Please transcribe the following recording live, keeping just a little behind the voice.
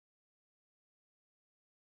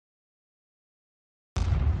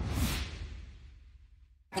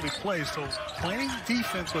carefully play. So playing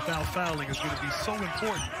defense without fouling is going to be so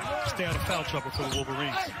important to stay out of foul trouble for the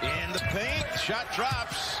Wolverines. In the paint, shot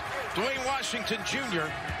drops. Dwayne Washington Jr.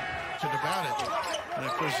 about it. And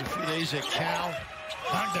of course, a few days at Cal.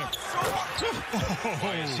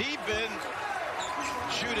 Has he been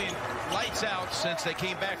shooting lights out since they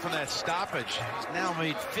came back from that stoppage? He's now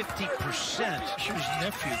made 50%. His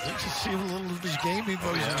nephew. Let's just see a little of his game he was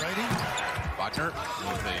writing. Buckner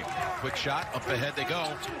with a quick shot. Up ahead they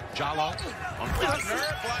go. Jallo on Buckner.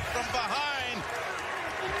 Blocked from behind.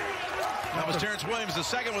 That was Terrence Williams, the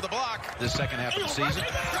second with a block. This second half of the season.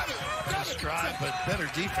 Nice drive, but better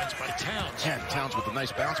defense by Towns. And Towns with a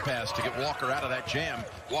nice bounce pass to get Walker out of that jam.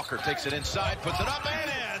 Walker takes it inside, puts it up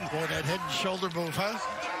and in. Boy, that head and shoulder move, huh?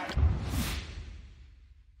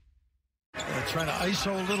 Trying to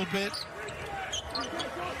ISO a little bit.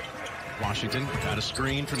 Washington got a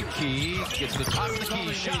screen from Key. Gets the top of the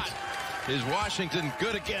Key shot. Is Washington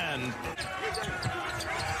good again?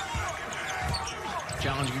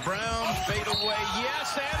 Challenging Brown. Fade away.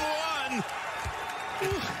 Yes, and one.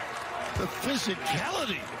 The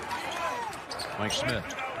physicality. Mike Smith.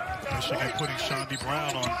 Michigan putting Shandy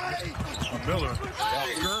Brown on Miller.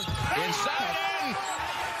 Walker inside.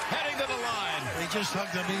 Heading to the line. They just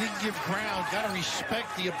hugged him. He didn't give ground. Got to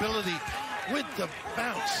respect the ability with the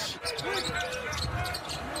bounce.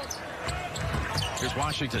 Here's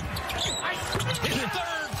Washington. His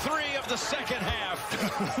third three of the second half.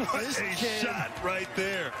 What a shot right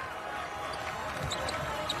there.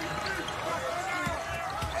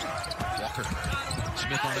 Walker.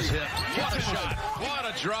 Smith on his hip. What a shot. What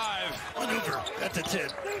a drive. Maneuver. That's a 10.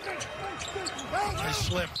 Nice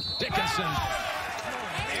slip. Dickinson.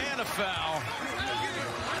 And a foul.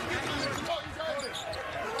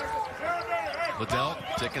 Liddell.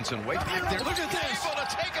 Dickinson way back there. Look at this. Able to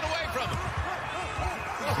take it away from him.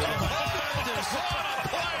 What a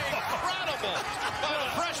play. Incredible. By the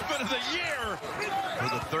freshman of the year. For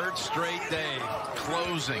the third straight day,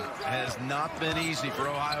 closing has not been easy for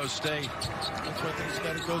Ohio State. That's what he's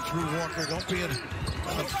got to go through, Walker. Don't be a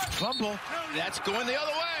fumble. That's going the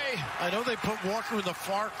other way. I know they put Walker in the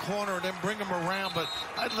far corner and then bring him around, but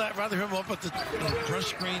I'd rather him up at the press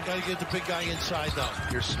screen. Got to get the big guy inside, though.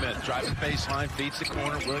 Here's Smith driving baseline, feeds the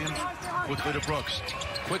corner. Williams quickly to Brooks.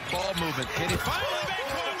 Quick ball movement. Can he finally make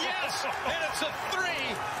one? Yes! And it's a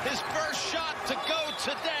three. His first shot to go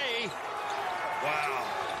today.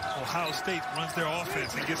 Wow. Ohio State runs their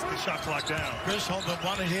offense and gets the shot clock down. Chris Holman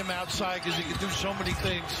wanted him outside because he could do so many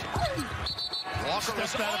things. Walker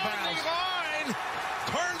was out of bounds. Line,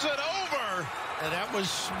 turns it over. And that was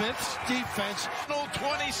Smith's defense.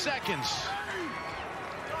 20 seconds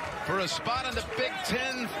for a spot in the Big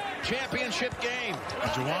Ten championship game.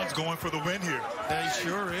 Jawan's going for the win here. Yeah, he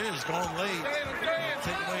sure is. Going late.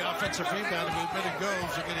 Taking away offensive rebound. A minute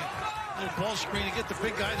goes. They're getting a little ball screen to get the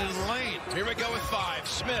big guy to the lane. Here we go with 5.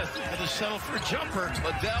 Smith. Had to settle for a jumper.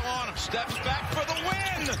 Liddell on him. Steps back for the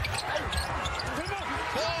win.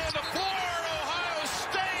 Ball on the floor. And Ohio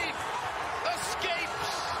State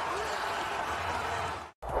escapes.